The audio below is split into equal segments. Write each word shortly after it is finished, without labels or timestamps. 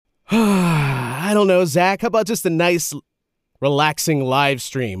I don't know, Zach. How about just a nice, relaxing live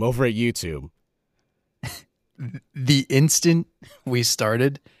stream over at YouTube? The instant we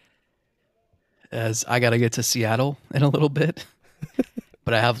started, as I got to get to Seattle in a little bit,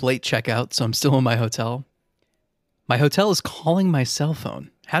 but I have late checkout, so I'm still in my hotel. My hotel is calling my cell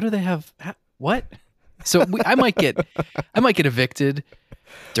phone. How do they have what? So I might get evicted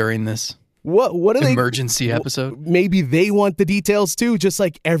during this. What are emergency episode? Maybe they want the details too, just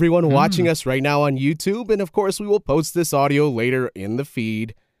like everyone watching us right now on YouTube. And of course, we will post this audio later in the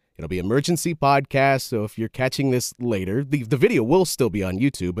feed. It'll be emergency podcast. So if you're catching this later, the video will still be on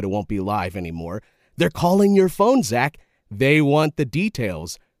YouTube, but it won't be live anymore. They're calling your phone, Zach. They want the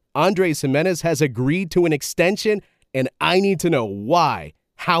details. Andres Gimenez has agreed to an extension, and I need to know why,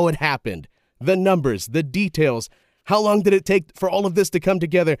 how it happened, the numbers, the details. How long did it take for all of this to come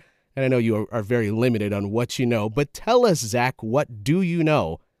together? And I know you are very limited on what you know, but tell us, Zach, what do you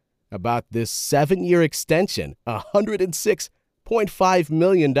know about this 7-year extension, $106.5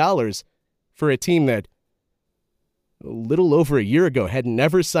 million for a team that a little over a year ago had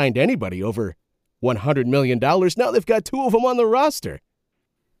never signed anybody over $100 million. Now they've got 2 of them on the roster.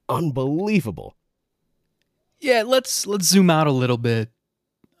 Unbelievable. Yeah, let's zoom out a little bit.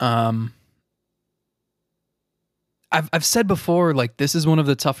 I've said before, like, this is one of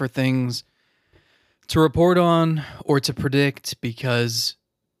the tougher things to report on or to predict because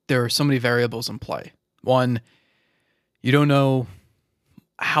there are so many variables in play. One, you don't know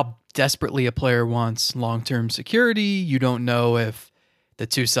how desperately a player wants long-term security. You don't know if the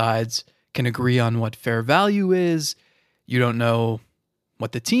two sides can agree on what fair value is. You don't know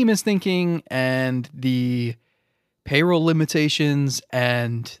what the team is thinking, and the payroll limitations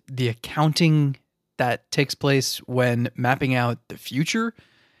and the accounting that takes place when mapping out the future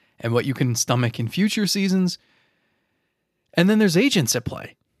and what you can stomach in future seasons. And then there's agents at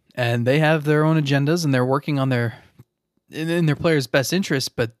play, and they have their own agendas, and they're working on in their players' best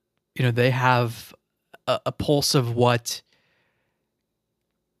interest, but they have a pulse of what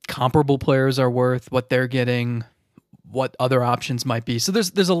comparable players are worth, what they're getting, what other options might be. So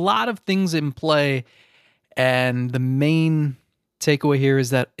there's a lot of things in play, and the main takeaway here is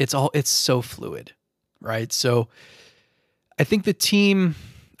that it's so fluid. Right. So I think the team,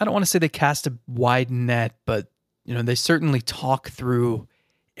 I don't want to say they cast a wide net, but they certainly talk through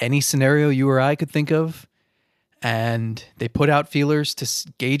any scenario you or I could think of, and they put out feelers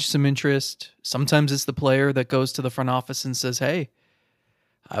to gauge some interest. Sometimes it's the player that goes to the front office and says, hey,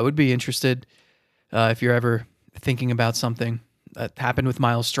 I would be interested if you're ever thinking about something. That happened with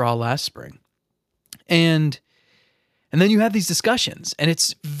Miles Straw last spring. And then you have these discussions, and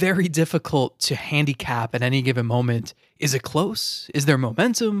it's very difficult to handicap at any given moment. Is it close? Is there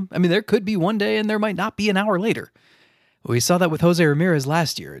momentum? I mean, there could be one day, and there might not be an hour later. We saw that with Jose Ramirez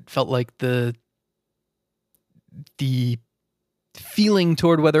last year. It felt like the feeling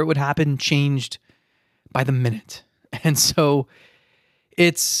toward whether it would happen changed by the minute. And so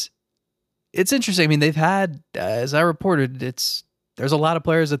it's interesting. I mean, they've had, as I reported, there's a lot of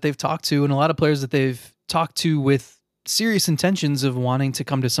players that they've talked to, and a lot of players that they've talked to with serious intentions of wanting to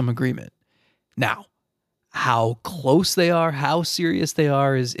come to some agreement. Now, how close they are, how serious they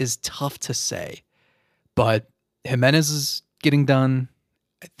are is tough to say. But Gimenez is getting done.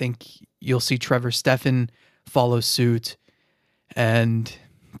 I think you'll see Trevor Stephan follow suit, and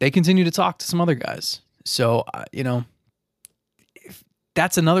they continue to talk to some other guys. So,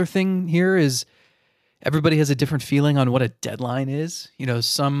 that's another thing here is everybody has a different feeling on what a deadline is.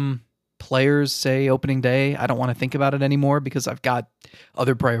 Some players say opening day, I don't want to think about it anymore because I've got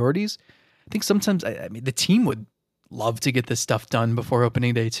other priorities. I think sometimes, the team would love to get this stuff done before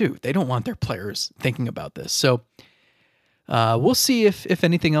opening day too. They don't want their players thinking about this. So we'll see if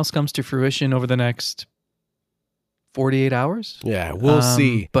anything else comes to fruition over the next 48 hours. Yeah, we'll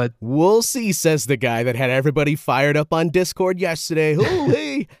see. But we'll see, says the guy that had everybody fired up on Discord yesterday. Oh,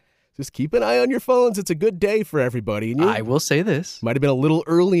 hey. Just keep an eye on your phones. It's a good day for everybody. And I will say this. Might have been a little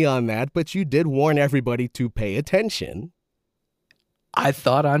early on that, but you did warn everybody to pay attention. I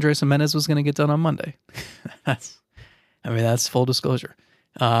thought Andres Gimenez was going to get done on Monday. That's full disclosure.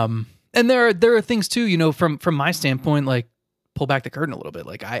 And there are things too, from my standpoint, like pull back the curtain a little bit.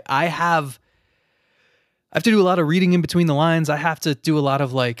 Like I have to do a lot of reading in between the lines. I have to do a lot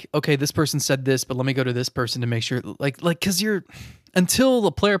of like, okay, this person said this, but let me go to this person to make sure because until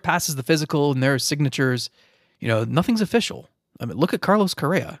the player passes the physical and there are signatures, nothing's official. Look at Carlos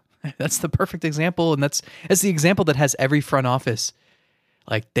Correa. That's the perfect example. And that's the example that has every front office.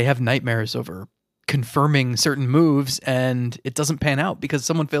 Like they have nightmares over confirming certain moves and it doesn't pan out because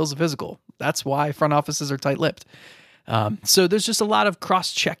someone fails the physical. That's why front offices are tight-lipped. So there's just a lot of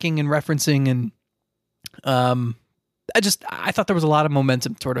cross-checking and referencing, and I thought there was a lot of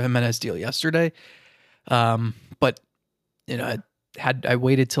momentum toward a Gimenez deal yesterday. But I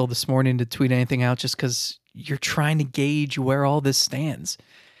waited till this morning to tweet anything out just because you're trying to gauge where all this stands.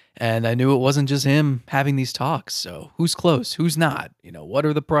 And I knew it wasn't just him having these talks. So who's close? Who's not? What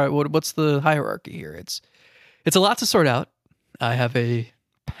are what's the hierarchy here? It's a lot to sort out. I have a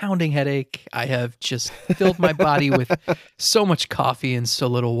pounding headache. I have just filled my body with so much coffee and so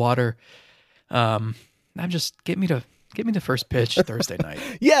little water. I'm just get me to first pitch Thursday night.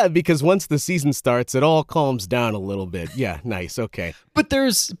 Yeah, because once the season starts, it all calms down a little bit. Yeah, nice. Okay. But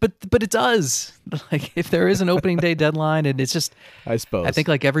it does. Like if there is an opening day deadline, and it's just, I suppose. I think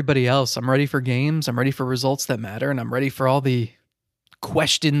like everybody else, I'm ready for games. I'm ready for results that matter, and I'm ready for all the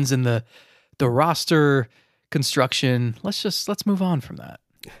questions and the roster construction. Let's move on from that.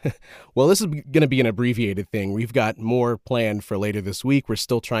 Well, this is going to be an abbreviated thing. We've got more planned for later this week. We're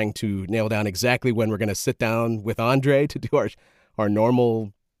still trying to nail down exactly when we're going to sit down with Andre to do our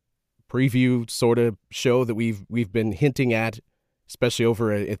normal preview sort of show that we've been hinting at, especially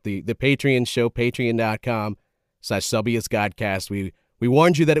over at the Patreon show, patreon.com/SubbiasGodcast. We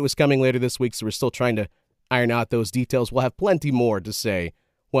warned you that it was coming later this week, so we're still trying to iron out those details. We'll have plenty more to say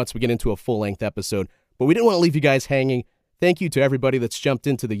once we get into a full-length episode, but we didn't want to leave you guys hanging. Thank you to everybody that's jumped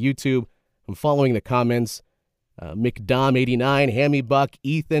into the YouTube. I'm following the comments. McDom89, Hammy Buck,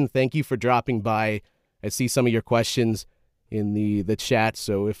 Ethan, thank you for dropping by. I see some of your questions in the chat,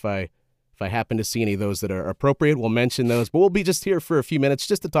 so if I happen to see any of those that are appropriate, we'll mention those. But we'll be just here for a few minutes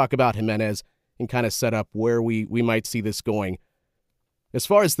just to talk about Gimenez and kind of set up where we might see this going. As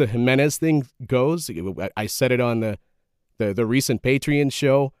far as the Gimenez thing goes, I said it on the recent Patreon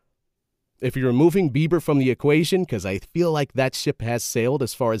show. If you're removing Bieber from the equation, because I feel like that ship has sailed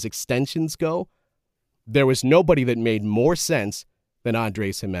as far as extensions go, there was nobody that made more sense than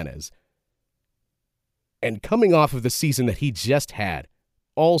Andres Gimenez. And coming off of the season that he just had,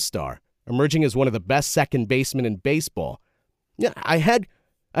 all-star, emerging as one of the best second basemen in baseball, yeah, I had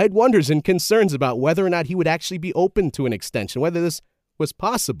wonders and concerns about whether or not he would actually be open to an extension, whether this was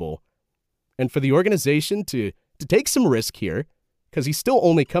possible. And for the organization to take some risk here, because he's still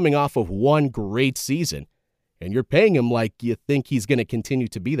only coming off of one great season, and you're paying him like you think he's going to continue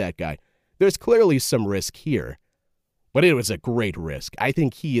to be that guy. There's clearly some risk here, but it was a great risk. I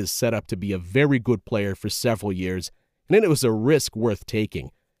think he is set up to be a very good player for several years, and then it was a risk worth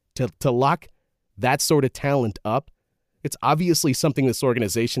taking. To lock that sort of talent up, it's obviously something this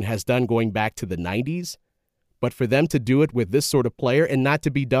organization has done going back to the 90s, but for them to do it with this sort of player and not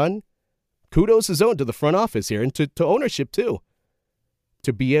to be done, kudos is owed to the front office here and to ownership too.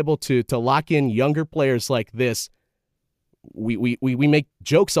 To be able to lock in younger players like this, we make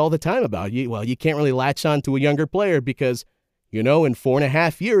jokes all the time about you. Well, you can't really latch on to a younger player because, in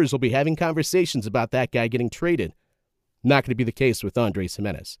 4.5 years, we'll be having conversations about that guy getting traded. Not going to be the case with Andres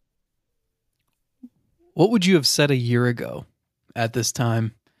Gimenez. What would you have said a year ago at this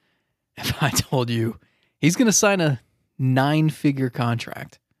time if I told you he's going to sign a 9-figure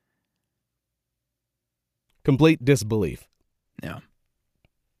contract? Complete disbelief. Yeah.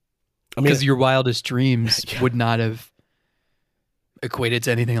 Because your wildest dreams would not have equated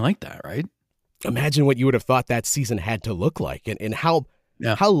to anything like that, right? Imagine what you would have thought that season had to look like and how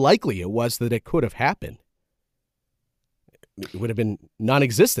likely it was that it could have happened. It would have been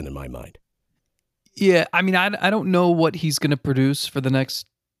non-existent in my mind. Yeah, I mean, I don't know what he's going to produce for the next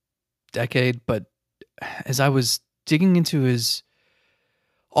decade, but as I was digging into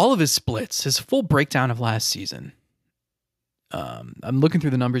all of his splits, his full breakdown of last season, I'm looking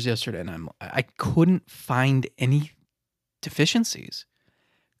through the numbers yesterday, and I couldn't find any deficiencies.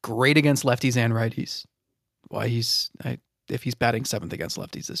 Great against lefties and righties. Why if he's batting 7th against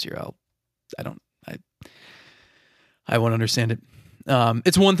lefties this year, I won't understand it.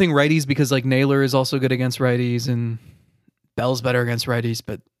 It's one thing righties because like Naylor is also good against righties and Bell's better against righties,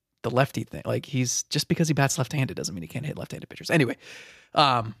 but the lefty thing, like he's just because he bats left-handed doesn't mean he can't hit left-handed pitchers. Anyway,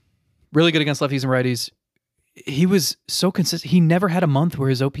 really good against lefties and righties. He was so consistent. He never had a month where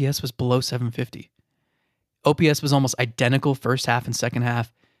his OPS was below 750. OPS was almost identical first half and second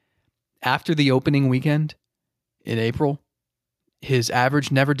half. After the opening weekend in April, his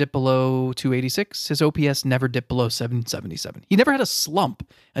average never dipped below 286. His OPS never dipped below 777. He never had a slump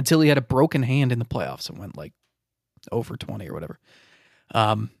until he had a broken hand in the playoffs and went like over 20 or whatever.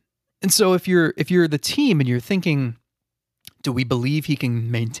 And so if you're the team and you're thinking, do we believe he can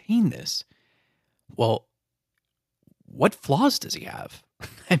maintain this? Well, what flaws does he have?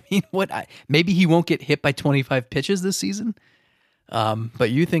 I mean, maybe he won't get hit by 25 pitches this season.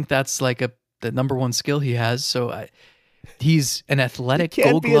 But you think that's like the number one skill he has. So He's an athletic It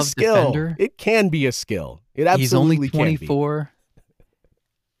Gold be a Glove skill. defender. It can be a skill. It He's only absolutely can be. 24.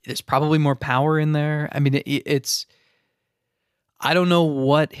 There's probably more power in there. I mean, it's. I don't know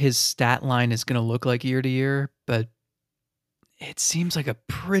what his stat line is going to look like year to year, but it seems like a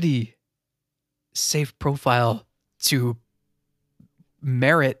pretty safe profile to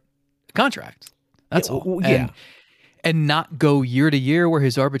merit a contract. That's all. Yeah. And not go year to year where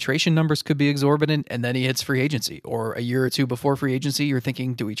his arbitration numbers could be exorbitant and then he hits free agency, or a year or two before free agency, you're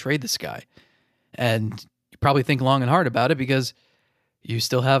thinking, do we trade this guy? And you probably think long and hard about it because you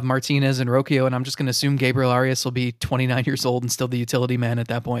still have Martinez and Rocchio, and I'm just going to assume Gabriel Arias will be 29 years old and still the utility man at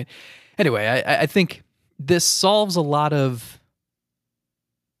that point. Anyway, I think this solves a lot of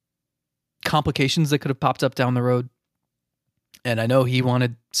complications that could have popped up down the road. And I know he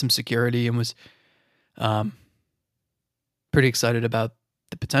wanted some security and was pretty excited about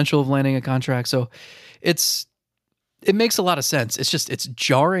the potential of landing a contract. So it makes a lot of sense. It's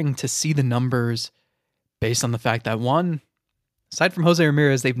jarring to see the numbers based on the fact that, one, aside from Jose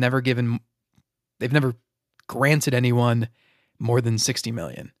Ramirez, they've never granted anyone more than $60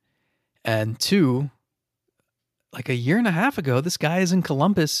 million. And two, like a year and a half ago, this guy is in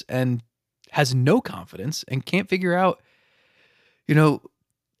Columbus and has no confidence and can't figure out,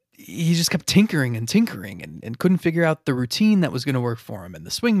 he just kept tinkering and couldn't figure out the routine that was going to work for him and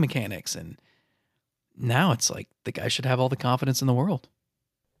the swing mechanics. And now it's like the guy should have all the confidence in the world.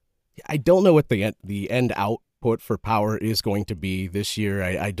 I don't know what the end output for power is going to be this year.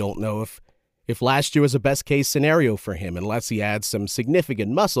 I don't know if last year was a best case scenario for him, unless he adds some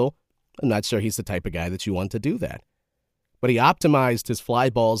significant muscle. I'm not sure he's the type of guy that you want to do that. But he optimized his fly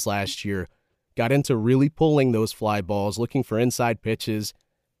balls last year, got into really pulling those fly balls, looking for inside pitches,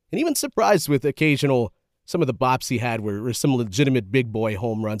 and even surprised with some of the bops he had were some legitimate big boy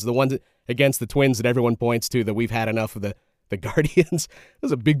home runs. The ones against the Twins that everyone points to that we've had enough of the Guardians. It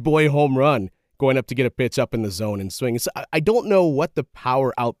was a big boy home run going up to get a pitch up in the zone and swing. So I don't know what the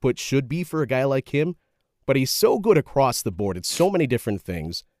power output should be for a guy like him, but he's so good across the board. It's so many different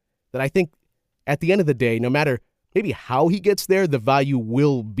things that I think at the end of the day, no matter maybe how he gets there, the value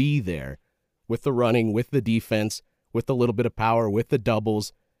will be there with the running, with the defense, with a little bit of power, with the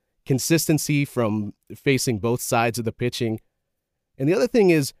doubles, consistency from facing both sides of the pitching. And the other thing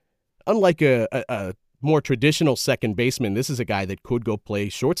is, unlike a more traditional second baseman, this is a guy that could go play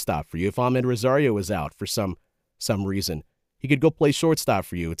shortstop for you. If Ahmed Rosario is out for some reason, he could go play shortstop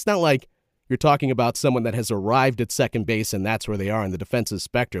for you. It's not like you're talking about someone that has arrived at second base and that's where they are in the defensive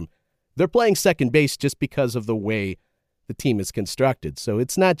spectrum. They're playing second base just because of the way the team is constructed. So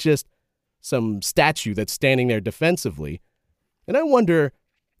it's not just some statue that's standing there defensively. And I wonder,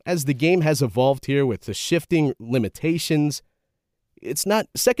 as the game has evolved here with the shifting limitations, it's not,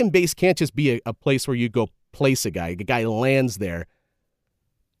 second base can't just be a place where you go place a guy. A guy lands there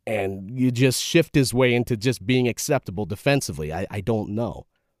and you just shift his way into just being acceptable defensively. I don't know.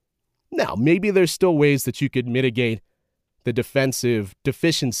 Now, maybe there's still ways that you could mitigate the defensive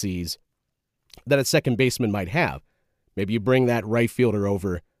deficiencies that a second baseman might have. Maybe you bring that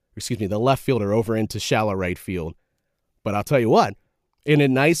the left fielder over into shallow right field. But I'll tell you what, isn't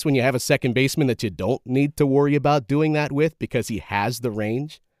it nice when you have a second baseman that you don't need to worry about doing that with because he has the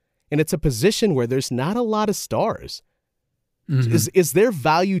range? And it's a position where there's not a lot of stars. Mm-hmm. Is there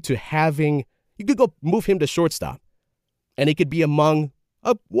value to having, you could go move him to shortstop, and he could be among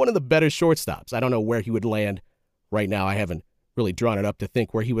one of the better shortstops. I don't know where he would land right now. I haven't really drawn it up to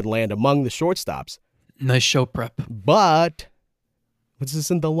think where he would land among the shortstops. Nice show prep. But this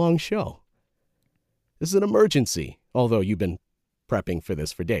isn't the long show. This is an emergency, although you've been prepping for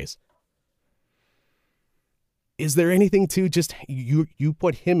this for days. Is there anything to just you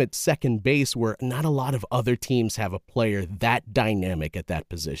put him at second base where not a lot of other teams have a player that dynamic at that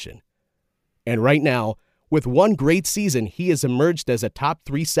position? And right now, with one great season, he has emerged as a top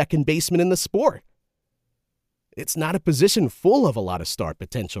 3 second baseman in the sport. It's not a position full of a lot of star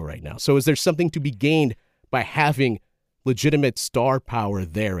potential right now. So is there something to be gained by having legitimate star power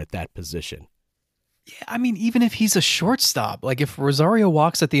there at that position? Yeah, I mean, even if he's a shortstop, like if Rosario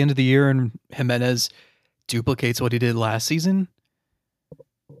walks at the end of the year and Gimenez duplicates what he did last season,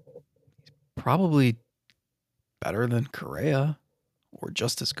 he's probably better than Correa, or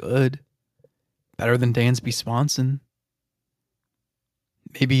just as good. Better than Dansby Swanson.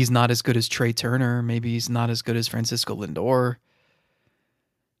 Maybe he's not as good as Trey Turner. Maybe he's not as good as Francisco Lindor.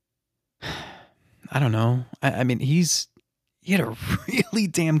 I don't know. I mean, he had a really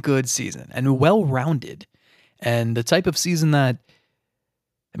damn good season and well-rounded. And the type of season that,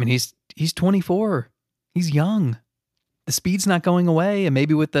 I mean, he's 24. He's young. The speed's not going away. And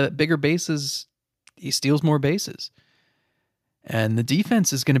maybe with the bigger bases, he steals more bases. And the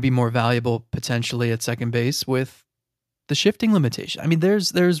defense is going to be more valuable potentially at second base with the shifting limitation. I mean,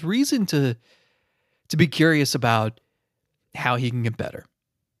 there's reason to be curious about how he can get better.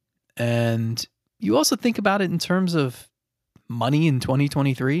 And you also think about it in terms of money in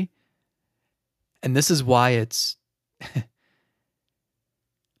 2023. And this is why it's, I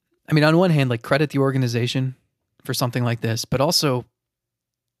mean, on one hand, like, credit the organization for something like this, but also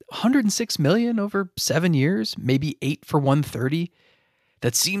 $106 million over 7 years, maybe 8 for 130.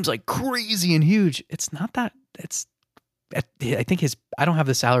 That seems like crazy and huge. It's not that. I think I don't have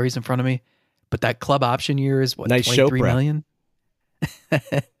the salaries in front of me, but that club option year is what, nice 23 show, million?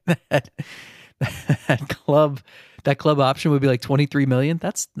 that club option would be like 23 million.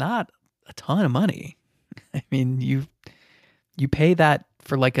 That's not a ton of money. I mean, you pay that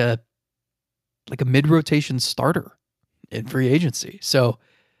for like a mid-rotation starter in free agency. So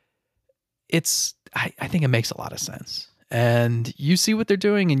I think it makes a lot of sense. And you see what they're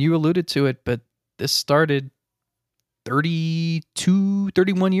doing, and you alluded to it, but this started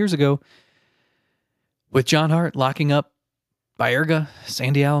 31 years ago with John Hart locking up Baerga,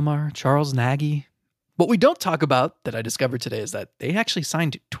 Sandy Alomar, Charles Nagy. What we don't talk about that I discovered today is that they actually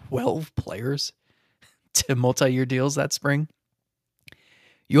signed 12 players to multi-year deals that spring.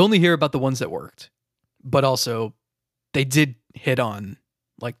 You only hear about the ones that worked, but also they did hit on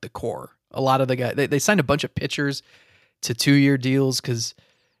like the core. A lot of the guys, they signed a bunch of pitchers to 2-year deals because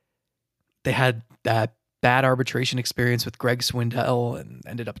they had that bad arbitration experience with Greg Swindell and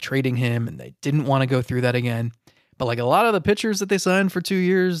ended up trading him, and they didn't want to go through that again. But like, a lot of the pitchers that they signed for 2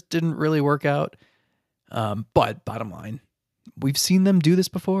 years didn't really work out. But bottom line, we've seen them do this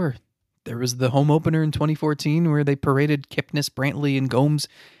before. There was the home opener in 2014 where they paraded Kipnis, Brantley, and Gomes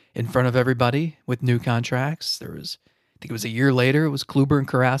in front of everybody with new contracts. I think it was a year later, it was Kluber and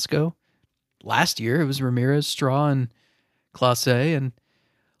Carrasco. Last year, it was Ramirez, Straw, and Clase, and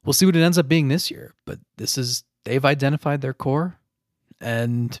we'll see what it ends up being this year. But they've identified their core,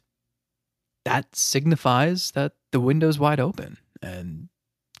 and that signifies that the window's wide open. And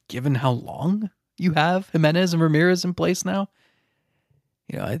given how long you have Gimenez and Ramirez in place now,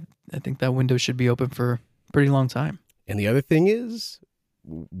 I think that window should be open for a pretty long time. And the other thing is,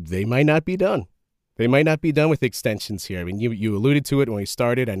 they might not be done. They might not be done with extensions here. I mean, you alluded to it when we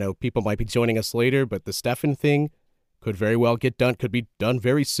started. I know people might be joining us later, but the Stephan thing could very well get done, could be done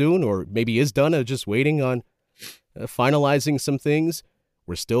very soon, or maybe is done and just waiting on finalizing some things.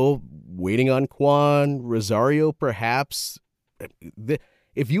 We're still waiting on Kwan, Rosario, perhaps.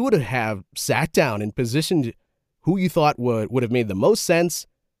 If you would have sat down and positioned who you thought would have made the most sense,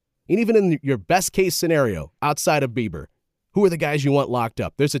 and even in your best case scenario, outside of Bieber, who are the guys you want locked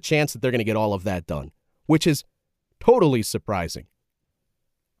up? There's a chance that they're going to get all of that done, which is totally surprising.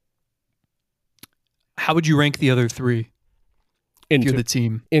 How would you rank the other three if you're the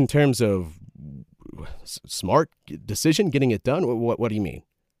team? In terms of smart decision, getting it done? What do you mean?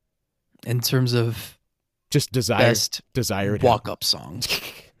 In terms of just best desire it walk-up songs.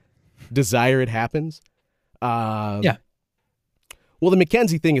 Desire it happens? Yeah. Well, the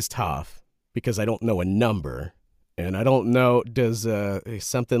McKenzie thing is tough because I don't know a number. And I don't know, does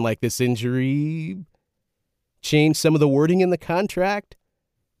something like this injury change some of the wording in the contract?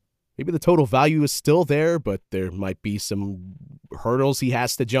 Maybe the total value is still there, but there might be some hurdles he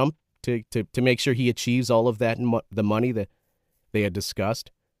has to jump to make sure he achieves all of that the money that they had discussed.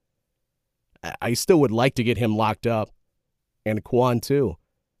 I still would like to get him locked up, and Kwan too.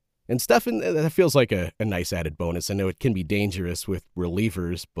 And Stephan, that feels like a nice added bonus. I know it can be dangerous with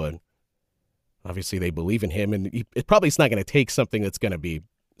relievers, but obviously they believe in him, and it probably is not going to take something that's going to be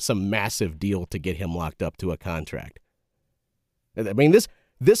some massive deal to get him locked up to a contract. I mean,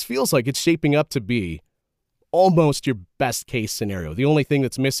 this feels like it's shaping up to be almost your best case scenario. The only thing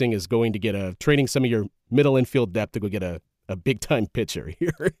that's missing is going to trading some of your middle infield depth to go get a big time pitcher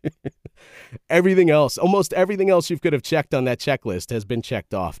here. Almost everything else you could have checked on that checklist has been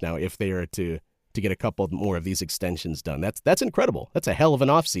checked off now if they are to get a couple more of these extensions done. That's incredible. That's a hell of an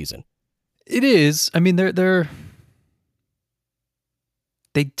offseason. It is. I mean, they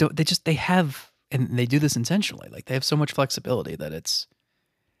have, and they do this intentionally. Like, they have so much flexibility that it's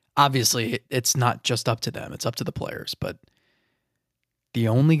obviously it's not just up to them. It's up to the players. But the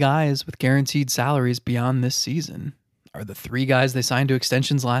only guys with guaranteed salaries beyond this season are the 3 guys they signed to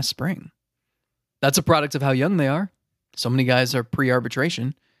extensions last spring. That's a product of how young they are. So many guys are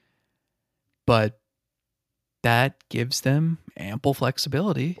pre-arbitration, but that gives them ample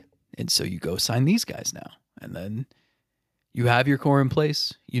flexibility. And so you go sign these guys now, and then you have your core in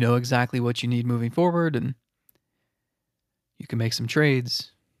place. You know exactly what you need moving forward, and you can make some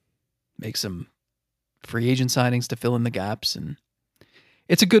trades, make some free agent signings to fill in the gaps. And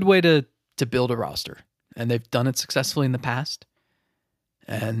it's a good way to build a roster. And they've done it successfully in the past.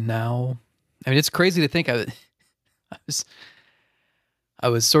 And now, I mean, it's crazy to think. I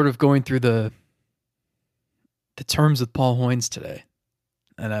was sort of going through the terms with Paul Hoynes today.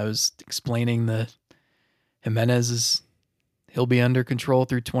 And I was explaining that Gimenez he'll be under control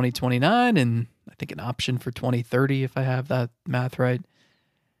through 2029 and I think an option for 2030 if I have that math right.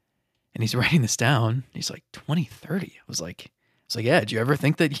 And he's writing this down. He's like, 2030? I was like, yeah, did you ever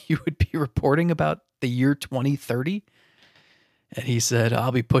think that you would be reporting about the year 2030? And he said,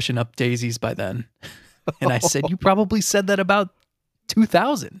 I'll be pushing up daisies by then. And I said, you probably said that about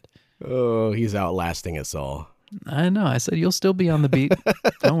 2000. Oh, he's outlasting us all. I know. I said, you'll still be on the beat.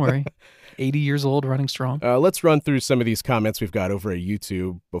 Don't worry. 80 years old, running strong. Let's run through some of these comments we've got over at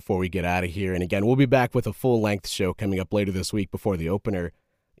YouTube before we get out of here. And again, we'll be back with a full-length show coming up later this week before the opener.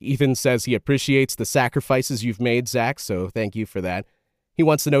 Ethan says he appreciates the sacrifices you've made, Zach, so thank you for that. He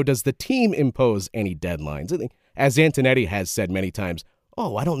wants to know, does the team impose any deadlines? I think, as Antonetti has said many times,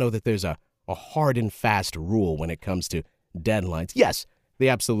 I don't know that there's a hard and fast rule when it comes to deadlines. Yes, they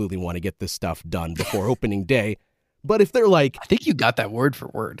absolutely want to get this stuff done before opening day. But if they're like... I think you got that word for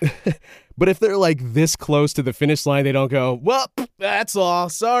word. But if they're like this close to the finish line, they don't go, well, that's all.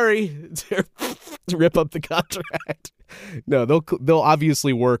 Sorry. Rip up the contract. No, they'll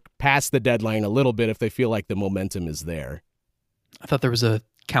obviously work past the deadline a little bit if they feel like the momentum is there. I thought there was a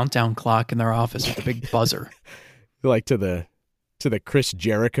countdown clock in their office with a big buzzer. Like to the Chris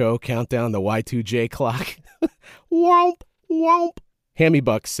Jericho countdown, the Y2J clock. Womp, womp. Hammy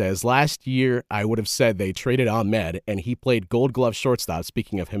Buck says, last year I would have said they traded Ahmed and he played Gold Glove shortstop,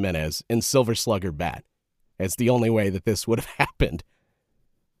 speaking of Gimenez, and Silver Slugger bat. It's the only way that this would have happened.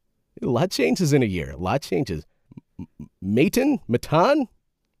 A lot changes in a year. A lot changes. Matan?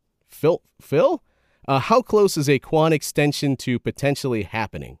 Phil? How close is a Quan extension to potentially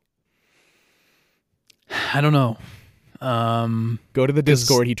happening? I don't know. Go to the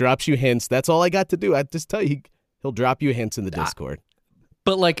Discord. He drops you hints. That's all I got to do. I just tell you, he'll drop you hints in the Discord.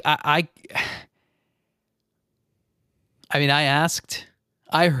 But like I mean, I asked.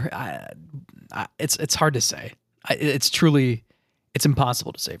 It's hard to say. It's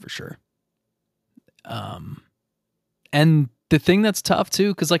impossible to say for sure. And the thing that's tough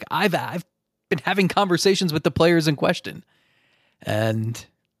too, because like I've been having conversations with the players in question, and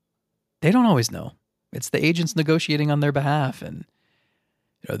they don't always know. It's the agents negotiating on their behalf, and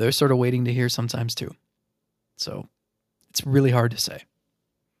they're sort of waiting to hear sometimes too. So it's really hard to say.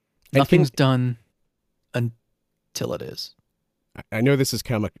 Nothing's done until it is. I know this has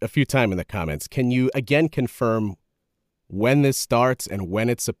come a few times in the comments. Can you again confirm when this starts and when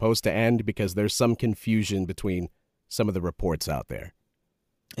it's supposed to end? Because there's some confusion between some of the reports out there.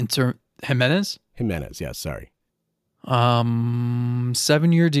 Gimenez? Gimenez, yes, sorry.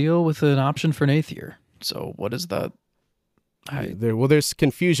 7-year deal with an option for an 8th year. So what is that? There's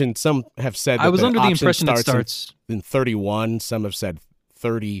confusion. Some have said that I was under the impression it starts in 31. Some have said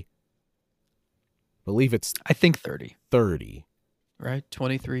 30. I believe it's... I think 30. 30. Right?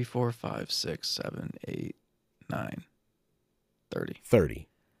 23, 4, 5, 6, 7, 8, 9, 30. 30.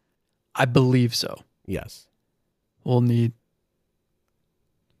 I believe so. Yes. We'll need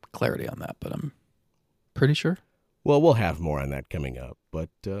clarity on that, but I'm pretty sure. Well, we'll have more on that coming up, but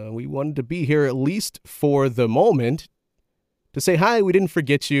we wanted to be here at least for the moment to say hi. We didn't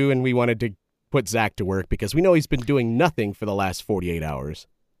forget you, and we wanted to put Zach to work because we know he's been doing nothing for the last 48 hours.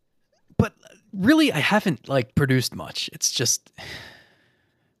 But really, I haven't produced much. It's just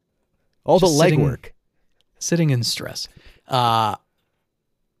all the legwork. Sitting in stress.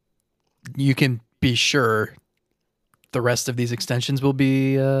 You can be sure the rest of these extensions will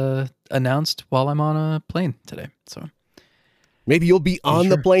be announced while I'm on a plane today. So maybe you'll be on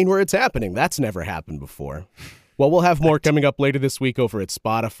the plane where it's happening. That's never happened before. Well, we'll have more coming up later this week over at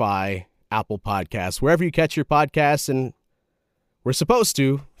Spotify, Apple Podcasts, wherever you catch your podcasts. And we're supposed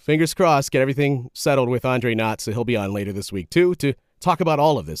to, fingers crossed, get everything settled with Andre Knott, so he'll be on later this week too to talk about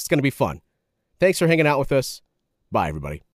all of this. It's going to be fun. Thanks for hanging out with us. Bye, everybody.